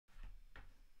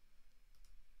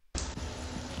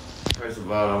First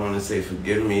of all, I want to say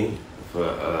forgive me for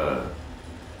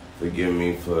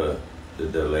the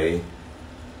delay.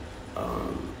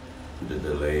 The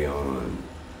delay on,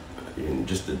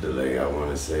 just the delay. I want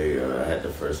to say I had to,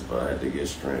 first of all, I had to get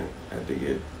strength. I had to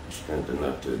get strength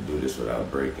enough to do this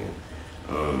without breaking.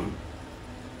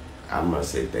 I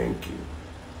must say thank you.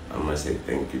 I must say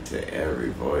thank you to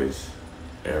every voice,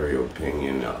 every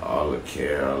opinion, all the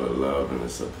care, all the love and the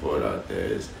support out there.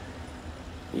 Is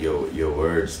your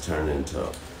words turn into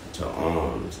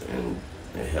arms, and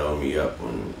it held me up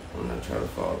when I try to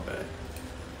fall back.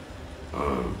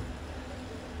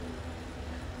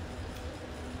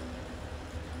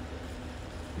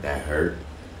 That hurt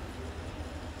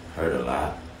a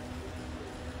lot.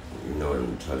 You know what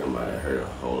I'm talking about, it hurt a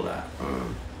whole lot.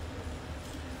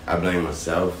 I blame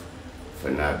myself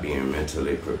for not being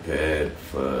mentally prepared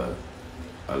for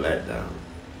a letdown.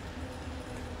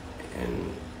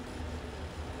 And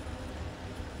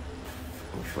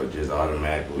for just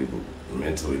automatically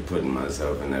mentally putting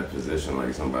myself in that position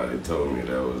like somebody told me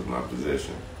that was my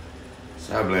position.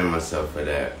 So I blame myself for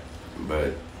that,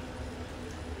 but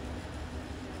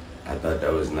I thought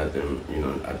that was nothing,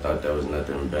 I thought that was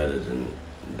nothing better than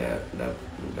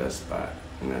that spot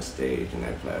and that stage and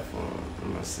that platform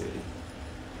in my city.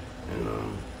 And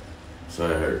so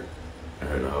it hurt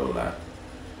a whole lot.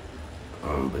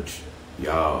 But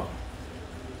y'all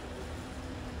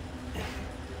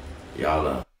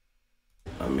are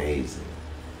amazing.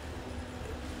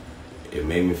 It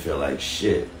made me feel like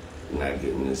shit not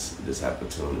getting this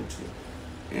opportunity.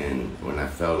 And when I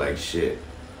felt like shit,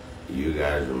 you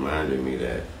guys reminded me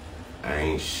that I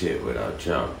ain't shit without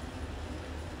y'all.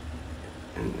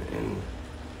 And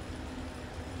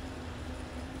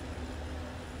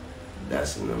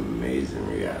that's an amazing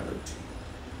reality.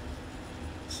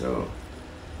 So,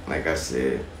 like I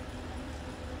said,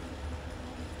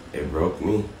 it broke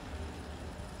me,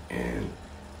 and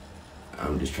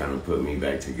I'm just trying to put me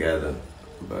back together,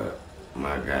 but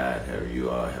my God, have you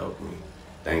all helped me.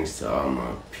 Thanks to all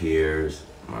my peers,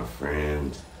 my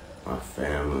friends, my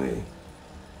family,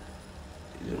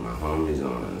 my homies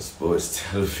on sports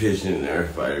television,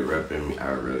 everybody repping me.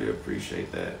 I really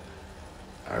appreciate that.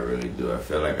 I really do. I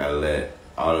feel like I let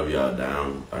all of y'all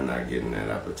down by not getting that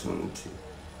opportunity.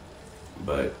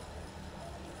 But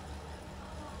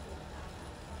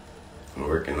I'm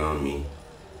working on me,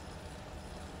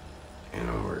 and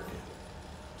I'm working.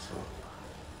 So,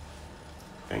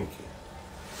 thank you.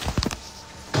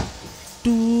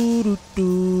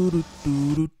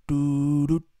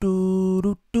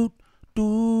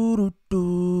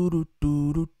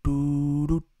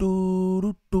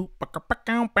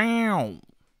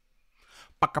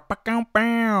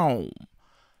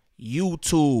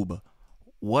 YouTube,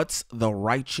 what's the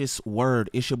righteous word?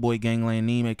 It's your boy Gangland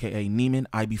Neem, aka Neiman,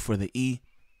 I before the E.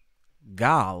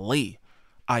 Golly,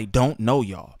 I don't know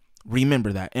y'all.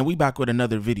 Remember that. And we back with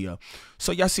another video.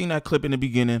 So y'all seen that clip in the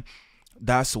beginning.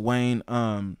 That's Wayne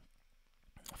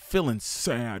feeling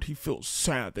sad. He feels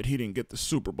sad that he didn't get the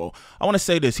Super Bowl. I want to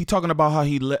say this. He talking about how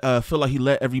he feel like he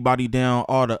let everybody down,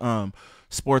 all the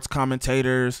sports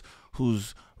commentators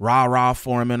who's rah-rah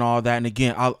for him and all that. And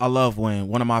again, I love Wayne,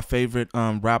 one of my favorite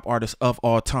rap artists of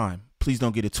all time. Please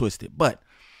don't get it twisted. But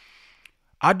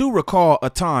I do recall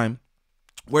a time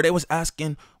where they was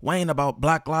asking Wayne about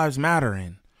Black Lives Matter,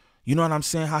 and you know what I'm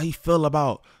saying, how he feel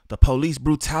about the police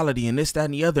brutality and this, that,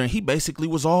 and the other. And he basically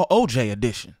was all OJ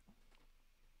edition.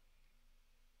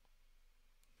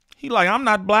 He like, I'm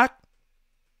not black.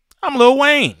 I'm Lil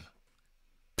Wayne.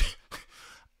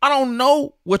 I don't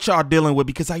know what y'all dealing with,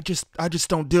 because I just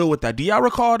don't deal with that. Do y'all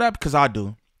recall that? Because I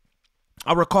do.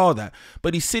 I recall that.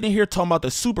 But he's sitting here talking about the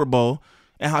Super Bowl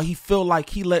and how he feel like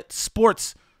he let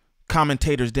sports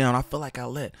commentators down. I feel like I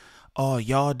let all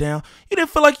y'all down. You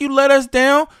didn't feel like you let us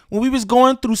down when we was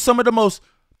going through some of the most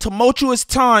tumultuous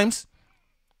times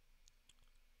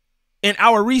in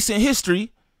our recent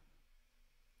history,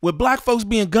 with black folks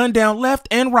being gunned down left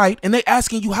and right, and they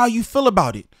asking you how you feel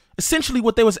about it. Essentially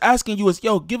what they was asking you is,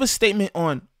 yo, give a statement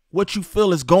on what you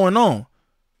feel is going on.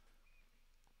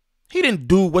 He didn't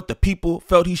do what the people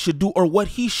felt he should do or what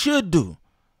he should do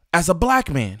as a black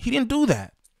man. He didn't do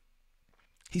that.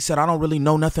 He said, I don't really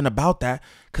know nothing about that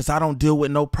because I don't deal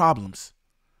with no problems.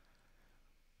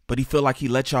 But he feel like he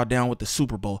let y'all down with the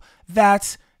Super Bowl.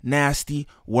 That's nasty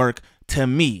work to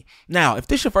me. Now, if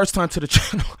this your first time to the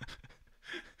channel,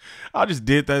 I just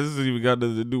did that. This hasn't even got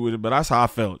nothing to do with it, but that's how I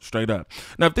felt, straight up.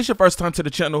 Now, if this is your first time to the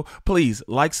channel, please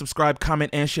like, subscribe,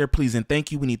 comment, and share, please, and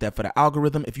thank you. We need that for the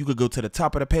algorithm. If you could go to the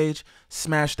top of the page,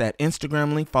 smash that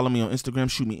Instagram link, follow me on Instagram,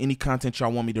 shoot me any content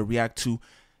y'all want me to react to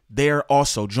there.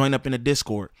 Also, join up in the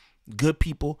Discord. Good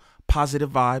people,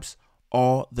 positive vibes,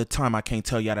 all the time. I can't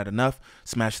tell y'all that enough.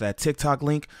 Smash that TikTok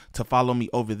link to follow me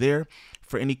over there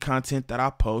for any content that I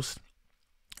post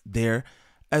there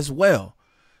as well.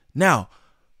 Now,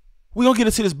 we're going to get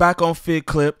into this back on Fig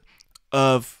clip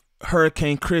of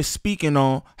Hurricane Chris speaking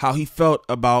on how he felt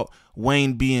about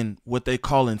Wayne being what they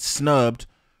calling snubbed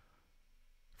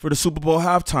for the Super Bowl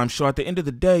halftime show. At the end of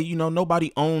the day, you know,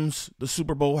 nobody owns the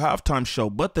Super Bowl halftime show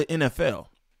but the NFL,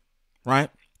 right?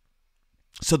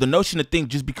 So the notion to think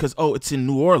just because, oh, it's in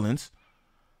New Orleans,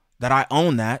 that I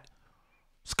own that,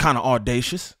 it's kind of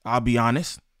audacious, I'll be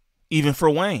honest, even for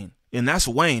Wayne. And that's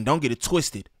Wayne. Don't get it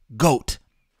twisted. GOAT.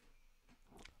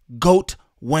 GOAT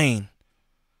Wayne.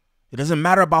 It doesn't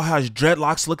matter about how his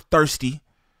dreadlocks look thirsty.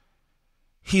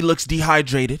 He looks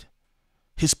dehydrated.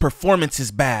 His performance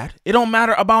is bad. It don't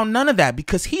matter about none of that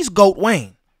because he's GOAT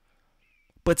Wayne.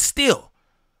 But still,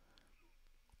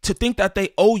 to think that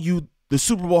they owe you the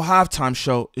Super Bowl halftime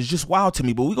show is just wild to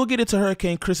me. But we gonna get into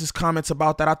Hurricane Chris's comments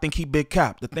about that. I think he big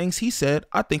cap. The things he said,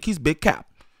 I think he's big cap.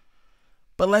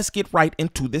 But let's get right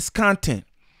into this content.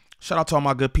 Shout out to all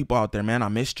my good people out there, man. I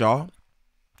missed y'all. You know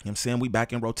what I'm saying? We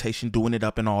back in rotation, doing it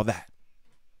up and all that.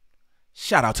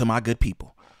 Shout out to my good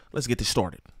people. Let's get this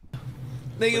started.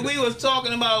 Nigga, we was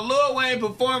talking about Lil Wayne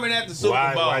performing at the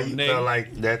Super Bowl. Why you felt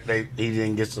like that he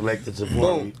didn't get selected to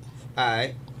perform?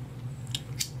 Alright.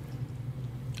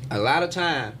 A lot of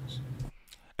times.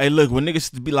 Hey, look, when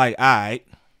niggas be like, alright,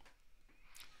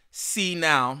 see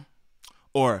now,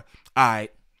 or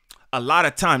alright, a lot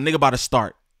of time, nigga about to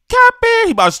start capping.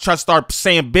 He about to try to start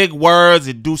saying big words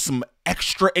and do some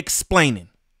extra explaining.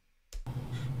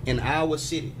 In our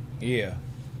city. Yeah.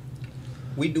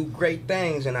 We do great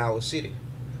things in our city.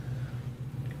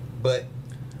 But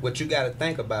what you got to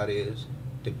think about is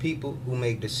the people who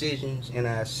make decisions in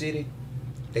our city,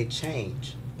 they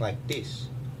change like this.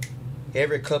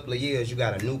 Every couple of years, you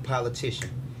got a new politician.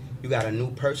 You got a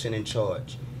new person in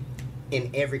charge.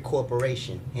 In every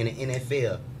corporation, in the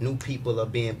NFL, new people are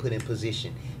being put in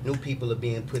position. New people are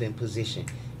being put in position.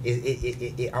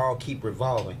 It all keep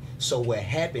revolving. So what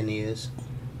happened is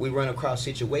we run across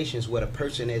situations where the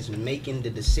person that's making the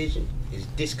decision is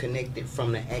disconnected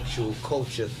from the actual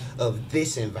culture of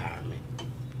this environment.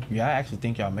 Yeah, I actually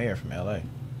think y'all mayor from LA.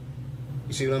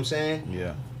 You see what I'm saying?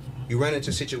 Yeah. You run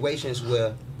into situations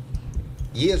where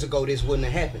years ago this wouldn't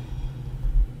have happened.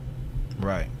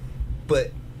 Right.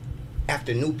 But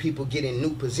after new people get in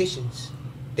new positions,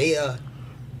 they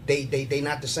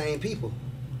not the same people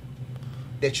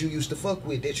that you used to fuck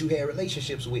with, that you had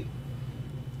relationships with.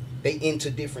 They into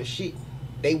different shit.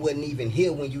 They wasn't even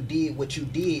here when you did what you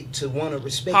did to want to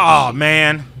respect. Oh,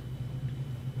 man.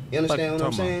 You understand what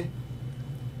I'm saying?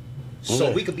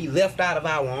 So we could be left out of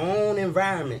our own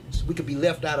environments. We could be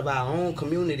left out of our own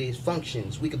communities'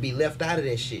 functions. We could be left out of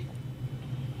that shit.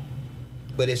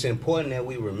 But it's important that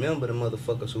we remember the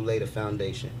motherfuckers who laid the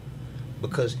foundation.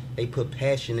 Because they put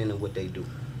passion into what they do.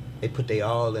 They put their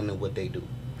all into what they do.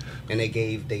 And they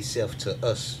gave they self to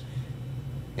us.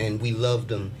 And we love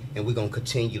them, and we're going to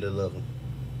continue to love them.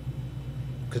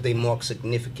 Because they mark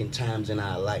significant times in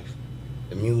our life.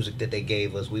 The music that they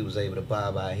gave us, we was able to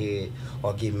bob our head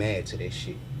or get mad to that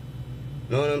shit.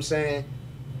 You know what I'm saying?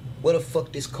 Where the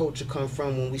fuck this culture come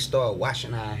from when we start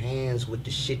washing our hands with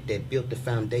the shit that built the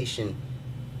foundation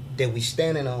that we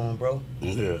standing on, bro?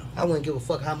 Yeah. I wouldn't give a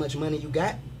fuck how much money you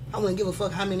got. I wouldn't give a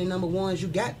fuck how many number ones you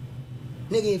got.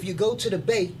 Nigga, if you go to the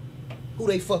Bay, who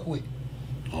they fuck with?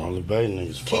 All the Bay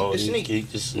niggas. Keep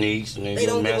the sneaks. They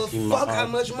don't give a fuck how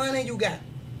much money you got.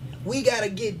 We gotta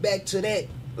get back to that.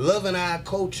 Loving our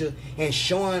culture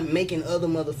and making other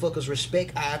motherfuckers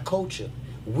respect our culture.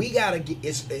 We gotta get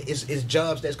it's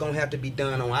jobs that's gonna have to be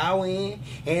done on our end,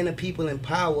 and the people in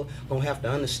power gonna have to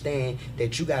understand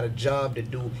that you got a job to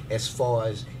do as far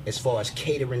as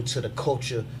catering to the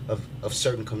culture of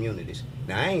certain communities.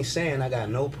 Now I ain't saying I got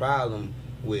no problem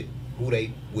with who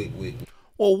they with.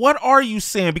 Well, what are you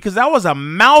saying? Because that was a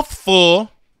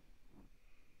mouthful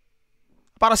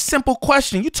about a simple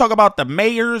question. You talk about the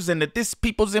mayors and that this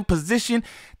people's in position.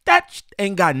 That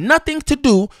ain't got nothing to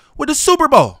do with the Super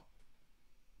Bowl.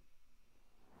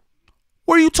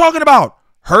 What are you talking about?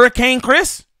 Hurricane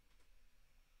Chris?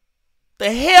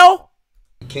 The hell?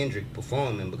 Kendrick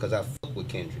performing because I fuck with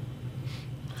Kendrick.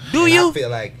 Do and you? I feel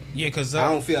like because I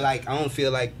don't feel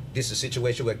like this is a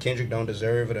situation where Kendrick don't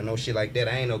deserve it or no shit like that.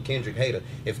 I ain't no Kendrick hater.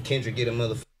 If Kendrick get a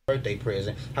motherfucking birthday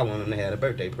present, I want him to have a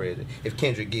birthday present. If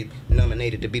Kendrick get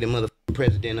nominated to be the motherfucking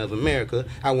president of America,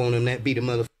 I want him to be the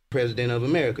motherfucking president of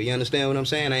America. You understand what I'm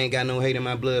saying? I ain't got no hate in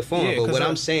my blood for him. But what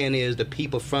I'm saying is the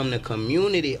people from the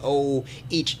community owe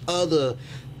each other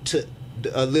to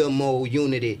a little more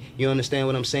unity. You understand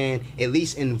what I'm saying? At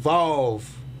least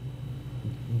involve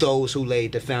those who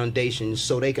laid the foundation,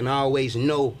 so they can always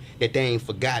know that they ain't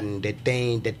forgotten, that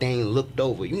they ain't looked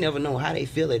over. You never know how they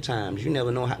feel at times. You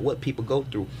never know what people go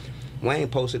through. Wayne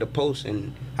posted a post,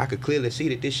 and I could clearly see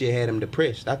that this shit had him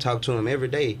depressed. I talk to him every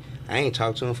day. I ain't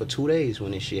talked to him for 2 days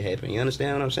when this shit happened. You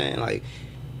understand what I'm saying? Like,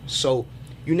 so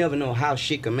you never know how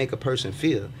shit can make a person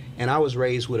feel. And I was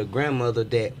raised with a grandmother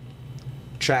that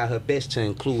tried her best to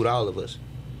include all of us.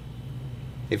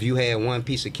 If you had one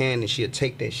piece of candy, she'll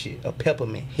take that shit, a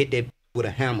peppermint, hit that with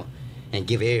a hammer, and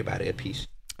give everybody a piece.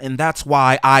 And that's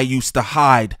why I used to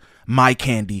hide my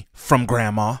candy from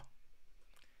grandma.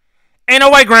 Ain't no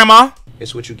way, grandma.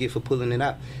 That's what you get for pulling it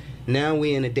out. Now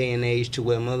we in a day and age to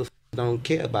where motherfuckers don't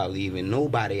care about leaving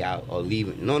nobody out or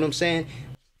leaving. You know what I'm saying?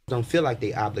 Don't feel like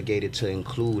they obligated to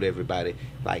include everybody.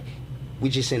 Like, we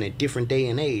just in a different day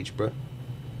and age, bro.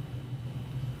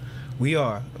 We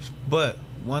are, but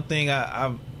one thing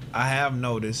I have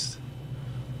noticed,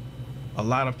 a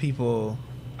lot of people,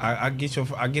 I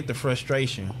get the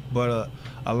frustration, but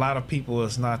a lot of people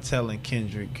is not telling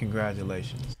Kendrick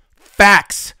congratulations.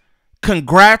 Facts.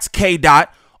 Congrats,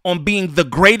 K-Dot, on being the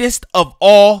greatest of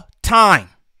all time.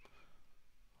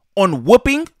 On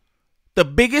whooping the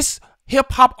biggest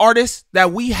hip-hop artist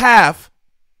that we have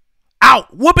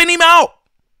out. Whooping him out.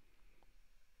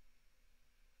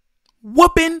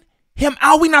 Whooping him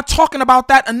out. We not talking about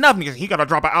that enough. He got to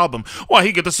drop an album. Well,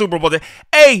 he get the Super Bowl.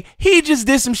 Hey, he just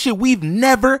did some shit we've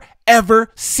never,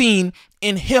 ever seen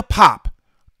in hip-hop.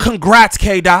 Congrats,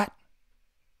 K-Dot.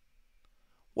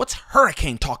 What's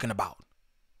Hurricane talking about?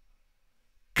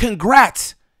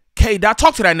 Congrats, K-Dot.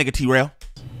 Talk to that nigga, T-Rail.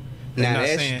 Now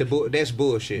that's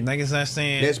bullshit. Niggas not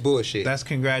saying that's bullshit. That's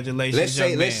congratulations.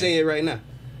 Let's say it right now.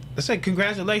 Let's say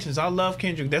congratulations. I love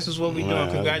Kendrick. This is what we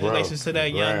doing. Congratulations to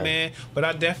that young man. But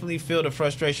I definitely feel the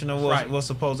frustration of what's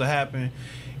supposed to happen.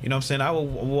 You know what I'm saying? I would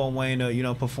want Wayne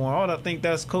to perform. I think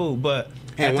that's cool. But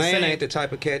and Wayne ain't the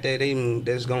type of cat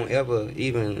that's gonna ever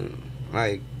even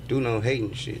like do no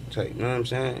hating shit. Like, you know what I'm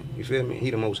saying? You feel me? He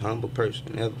the most humble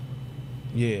person ever.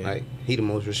 Yeah. Like, he the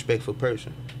most respectful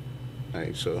person.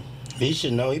 Like, so he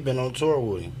should know. He been on tour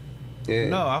with him. Yeah.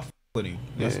 No, I with him.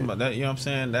 That's that. You know what I'm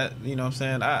saying? That, you know what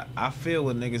I'm saying? I feel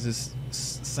what niggas is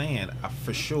saying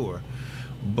for sure.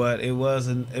 But it was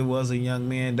a young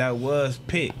man that was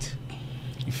picked.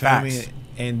 You feel me?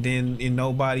 And then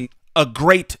nobody. A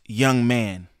great young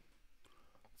man.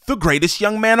 The greatest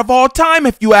young man of all time,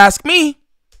 if you ask me.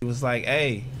 It was like,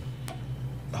 hey,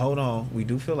 hold on. We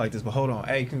do feel like this, but hold on.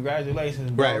 Hey,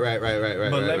 congratulations, bro. Right.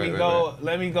 But let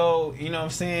me go, you know what I'm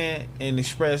saying, and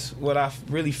express what I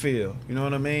really feel. You know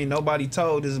what I mean? Nobody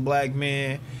told this black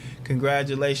man,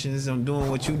 congratulations on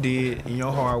doing what you did and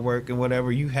your hard work and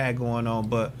whatever you had going on.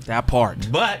 But that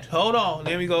part. But hold on.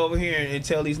 Let me go over here and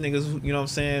tell these niggas, you know what I'm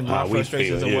saying, my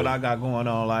frustrations and what I got going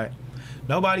on. Like,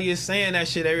 nobody is saying that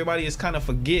shit. Everybody is kind of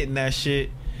forgetting that shit.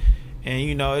 And,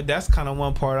 you know, that's kind of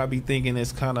one part I be thinking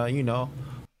is kind of, you know,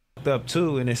 up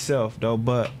too in itself though.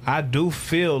 But I do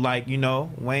feel like, you know,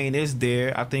 Wayne is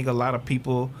there. I think a lot of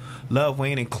people love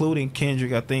Wayne, including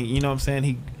Kendrick. I think, you know what I'm saying,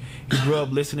 he grew up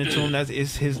listening to him. That's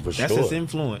his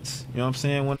influence. You know what I'm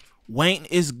saying? Wayne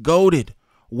is goated.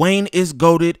 Wayne is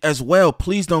goated as well.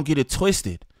 Please don't get it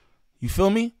twisted. You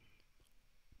feel me?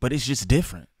 But it's just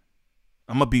different.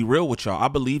 I'm gonna be real with y'all. I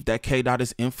believe that K-Dot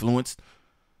is influenced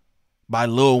by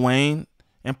Lil Wayne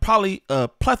and probably a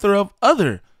plethora of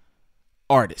other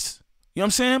artists. You know what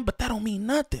I'm saying? But that don't mean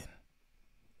nothing.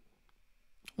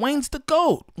 Wayne's the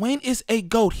GOAT. Wayne is a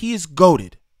GOAT. He is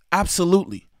goated.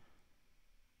 Absolutely.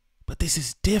 But this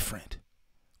is different.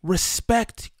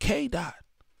 Respect K-Dot.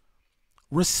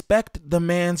 Respect the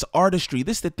man's artistry.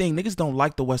 This is the thing. Niggas don't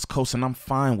like the West Coast, and I'm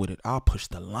fine with it. I'll push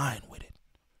the line with it.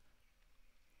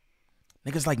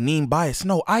 Niggas like Neem Bias.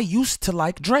 No, I used to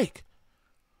like Drake.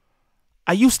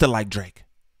 It's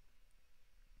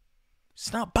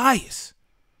not bias.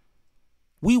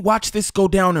 We watch this go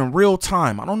down in real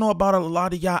time. I don't know about a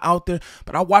lot of y'all out there,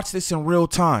 but I watch this in real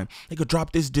time. They could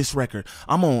drop this diss record.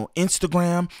 I'm on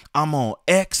Instagram. I'm on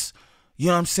X. You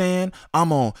know what I'm saying?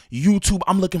 I'm on YouTube.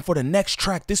 I'm looking for the next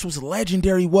track. This was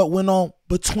legendary what went on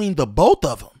between the both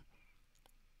of them.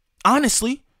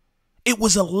 Honestly, it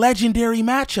was a legendary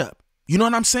matchup. You know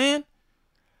what I'm saying?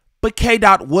 But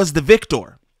K-Dot was the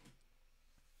victor.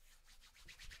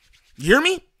 You hear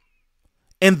me?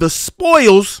 And the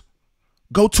spoils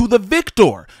go to the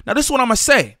victor. Now, this is what I'm going to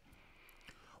say.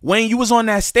 Wayne, you was on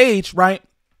that stage, right?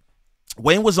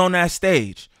 Wayne was on that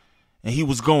stage, and he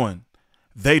was going,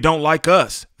 they don't like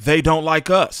us. They don't like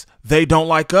us. They don't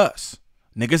like us.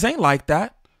 Niggas ain't like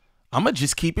that. I'm going to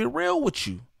just keep it real with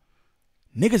you.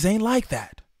 Niggas ain't like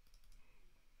that.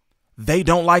 They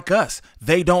don't like us.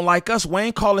 They don't like us.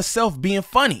 Wayne called himself being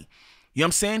funny. You know what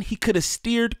I'm saying? He could have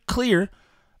steered clear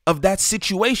of that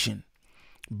situation,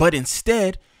 but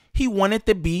instead he wanted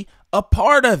to be a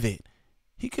part of it.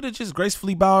 He could have just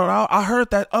gracefully bowed out. I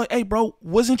heard that. Hey, bro,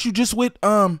 wasn't you just with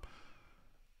Hove?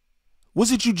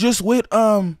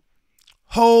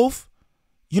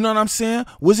 You know what I'm saying?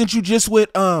 Wasn't you just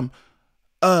with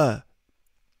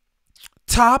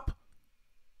Top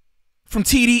from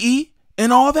TDE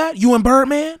and all that? You and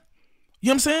Birdman? You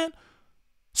know what I'm saying?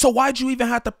 So why'd you even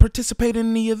have to participate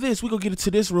in any of this? We gonna get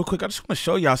into this real quick. I just want to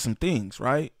show y'all some things,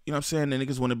 right? You know what I'm saying? The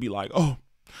niggas want to be like, oh,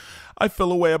 I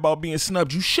feel a way about being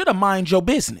snubbed. You should have mind your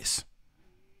business.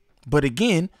 But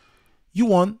again,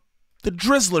 you on the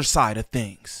drizzler side of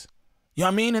things. You know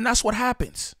what I mean? And that's what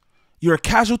happens. You're a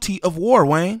casualty of war,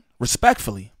 Wayne.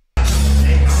 Respectfully.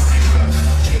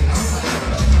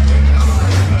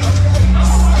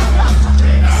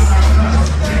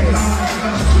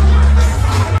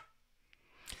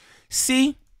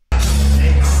 See?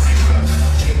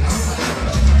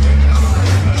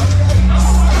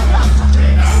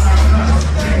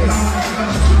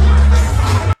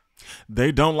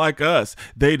 They don't like us.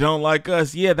 They don't like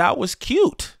us. Yeah, that was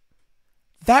cute.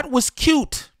 That was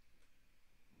cute.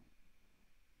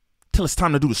 Till it's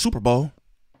time to do the Super Bowl.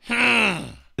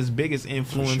 His biggest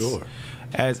influence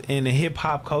as in the hip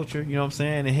hop culture, you know what I'm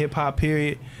saying? The hip hop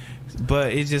period.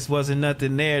 But it just wasn't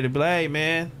nothing there to be like, hey,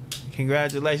 man,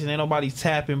 congratulations. Ain't nobody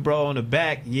tapping bro on the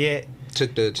back yet.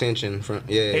 Took the attention from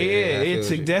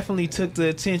definitely took the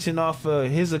attention off of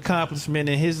his accomplishment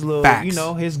and his little Facts.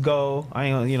 his goal. I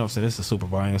ain't gonna, you know what I'm saying, this is a Super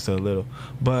Bowl, I ain't gonna say a little.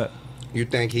 But you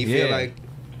think he feel like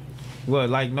what,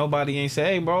 like nobody ain't say,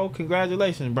 hey bro,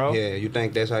 congratulations, bro. Yeah, you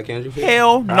think that's how Kendrick feel?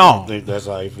 Hell no. I don't think that's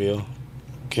how he feel.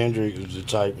 Kendrick is the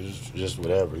type is just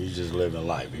whatever. He's just living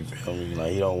life. You feel me?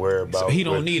 Like he don't worry about. So he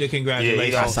don't need a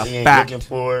congratulations. Yeah, he ain't looking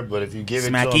for it. But if you give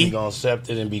it to him, he gonna accept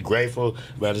it and be grateful.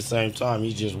 But at the same time,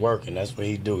 he's just working. That's what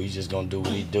he do. He's just gonna do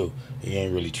what he do. He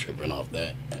ain't really tripping off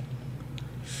that.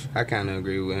 I kind of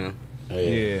agree with him.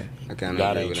 Yeah. I kind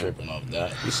of agree with him. Tripping off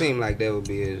that. You seem like that would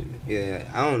be his. Yeah,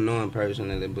 I don't know him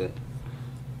personally, but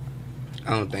I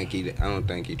don't think he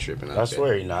tripping off that. I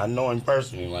swear he not. I know him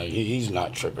personally. Like he's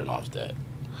not tripping off that.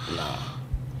 Nah.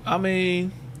 I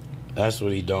mean, that's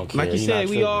what he don't care. Like you said,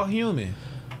 we all human,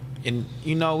 and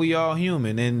you know we all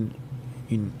human, and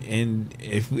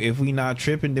if we not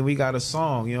tripping, then we got a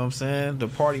song. You know what I'm saying? The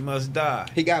party must die.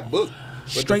 He got booked.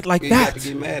 Straight like that. To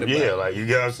get mad about yeah, like you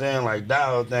get what I'm saying. Like that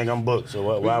whole thing, I'm booked.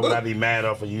 So why would I be mad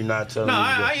off of you not telling me?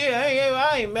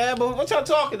 I ain't mad. But what y'all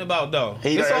talking about though?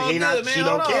 It's all good, man. She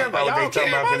don't care about what they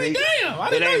talking about. Damn, I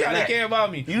didn't know y'all didn't care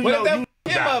about me. You know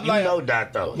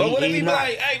that though. But what if he be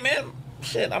like, hey man,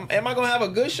 shit, am I gonna have a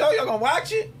good show? Y'all gonna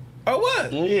watch it? Or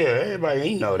what? Yeah, everybody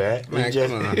he know that. Man, y'all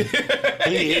not tripping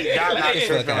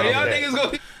y'all niggas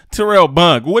gonna Terrell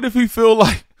Bunk, what if he feel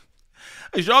like,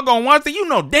 is y'all gonna watch it? You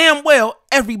know damn well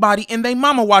everybody and they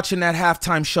mama watching that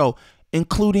halftime show,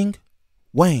 including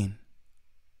Wayne.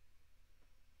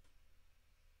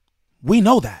 We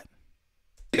know that.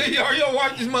 Y'all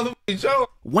watch this motherfucking show.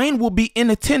 Wayne will be in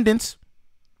attendance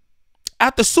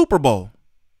at the Super Bowl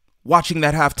watching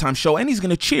that halftime show, and he's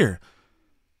gonna cheer.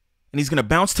 And he's gonna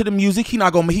bounce to the music. He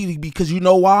not gonna because you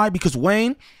know why? Because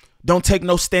Wayne don't take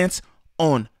no stance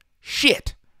on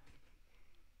shit.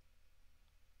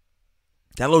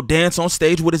 That little dance on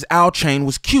stage with his owl chain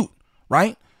was cute,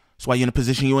 right? That's why you're in the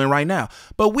position you're in right now.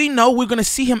 But we know we're gonna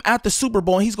see him at the Super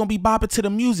Bowl, and he's gonna be bopping to the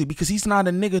music because he's not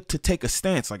a nigga to take a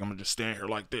stance. Like, I'm gonna just stand here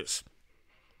like this,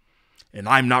 and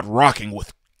I'm not rocking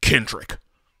with Kendrick.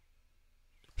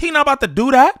 He not about to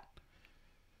do that.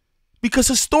 Because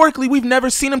historically, we've never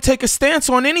seen him take a stance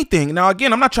on anything. Now,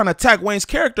 again, I'm not trying to attack Wayne's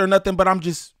character or nothing, but I'm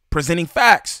just presenting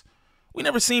facts. We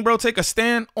never seen bro take a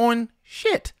stand on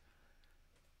shit.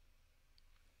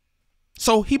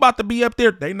 So he about to be up there.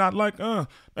 They not like,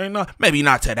 they not, maybe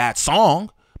not to that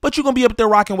song, but you're going to be up there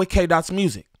rocking with K-Dot's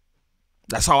music.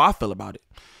 That's how I feel about it.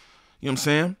 You know what I'm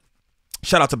saying?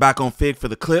 Shout out to Back on Fig for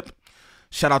the clip.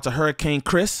 Shout out to Hurricane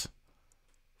Chris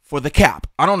for the cap.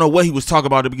 I don't know what he was talking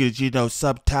about because, you know,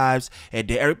 subtypes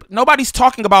and nobody's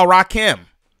talking about Rakim.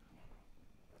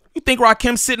 You think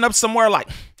Rakim's sitting up somewhere like,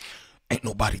 ain't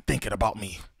nobody thinking about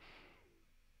me.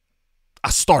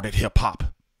 I started hip hop.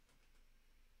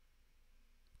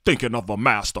 Thinking of a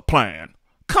master plan.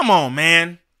 Come on,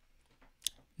 man.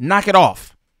 Knock it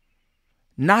off.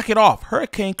 Knock it off.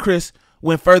 Hurricane Chris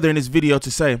went further in his video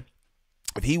to say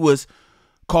if he was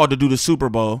called to do the Super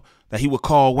Bowl, that he would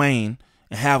call Wayne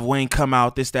and have Wayne come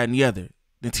out, this, that, and the other.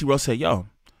 Then T-Rose said, yo,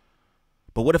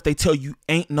 but what if they tell you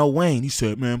ain't no Wayne? He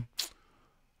said, man,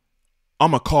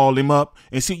 I'ma call him up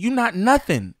and see. You not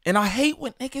nothing. And I hate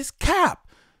when niggas cap.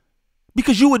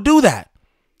 Because you would do that.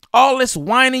 All this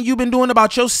whining you've been doing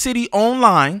about your city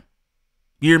online.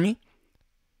 You hear me?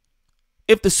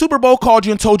 If the Super Bowl called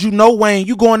you and told you, no, Wayne,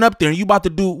 you going up there and you about to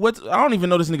do what? I don't even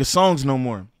know this nigga's songs no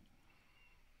more.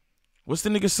 What's the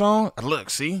nigga's song? Look,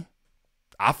 see?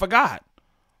 I forgot.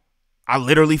 I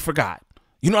literally forgot.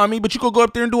 You know what I mean? But you could go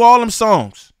up there and do all them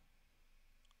songs.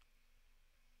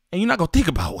 And you're not going to think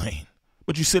about Wayne.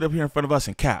 But you sit up here in front of us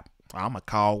and cap. I'm going to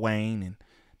call Wayne and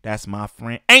that's my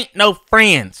friend. Ain't no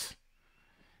friends.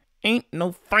 Ain't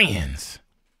no friends.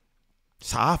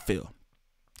 That's how I feel.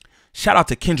 Shout out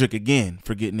to Kendrick again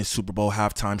for getting this Super Bowl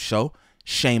halftime show.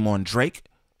 Shame on Drake.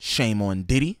 Shame on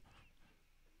Diddy.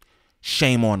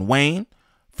 Shame on Wayne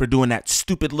for doing that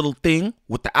stupid little thing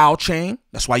with the owl chain.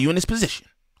 That's why you're in this position.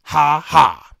 Ha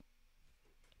ha.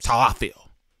 That's how I feel.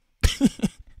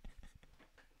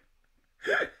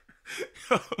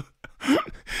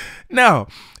 Now,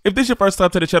 if this is your first time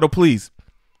to the channel, please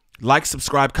like,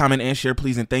 subscribe, comment, and share,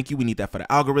 please, and thank you. We need that for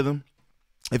the algorithm.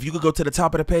 If you could go to the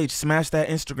top of the page, smash that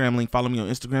Instagram link, follow me on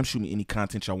Instagram, shoot me any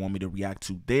content y'all want me to react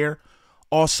to there.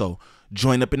 Also,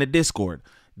 join up in the Discord.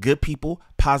 Good people,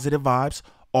 positive vibes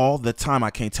all the time. I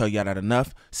can't tell you that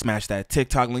enough. Smash that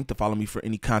TikTok link to follow me for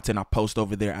any content I post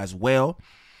over there as well.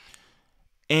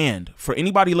 And for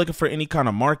anybody looking for any kind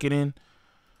of marketing,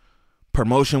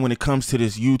 promotion when it comes to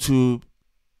this YouTube,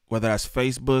 whether that's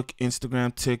Facebook,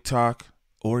 Instagram, TikTok,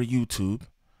 or YouTube,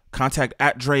 contact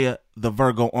 @Drea the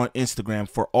Virgo on Instagram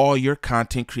for all your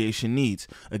content creation needs.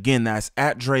 Again, that's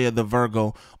 @Drea the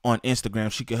Virgo on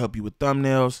Instagram. She can help you with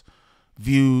thumbnails,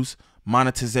 views,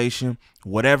 monetization,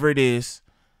 whatever it is.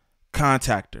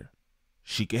 Contact her.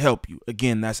 She can help you.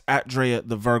 Again, that's @Drea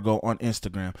the Virgo on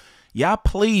Instagram. Y'all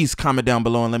please comment down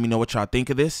below and let me know what y'all think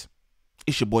of this.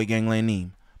 It's your boy Gangland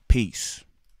Neem. Peace.